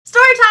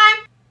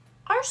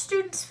Our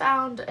students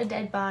found a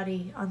dead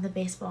body on the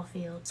baseball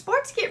field.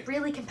 Sports get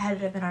really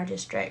competitive in our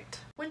district.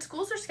 When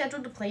schools are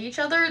scheduled to play each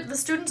other, the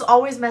students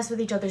always mess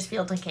with each other's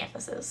fields and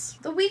campuses.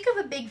 The week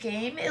of a big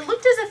game, it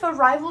looked as if a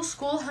rival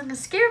school hung a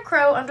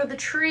scarecrow under the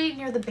tree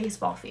near the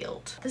baseball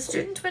field. The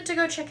students went to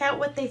go check out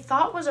what they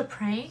thought was a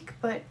prank,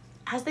 but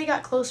as they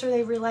got closer,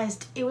 they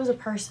realized it was a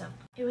person.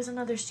 It was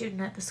another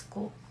student at the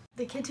school.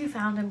 The kids who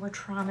found him were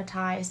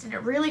traumatized, and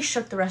it really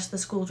shook the rest of the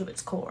school to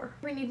its core.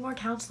 We need more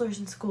counselors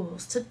in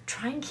schools to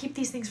try and keep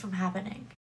these things from happening.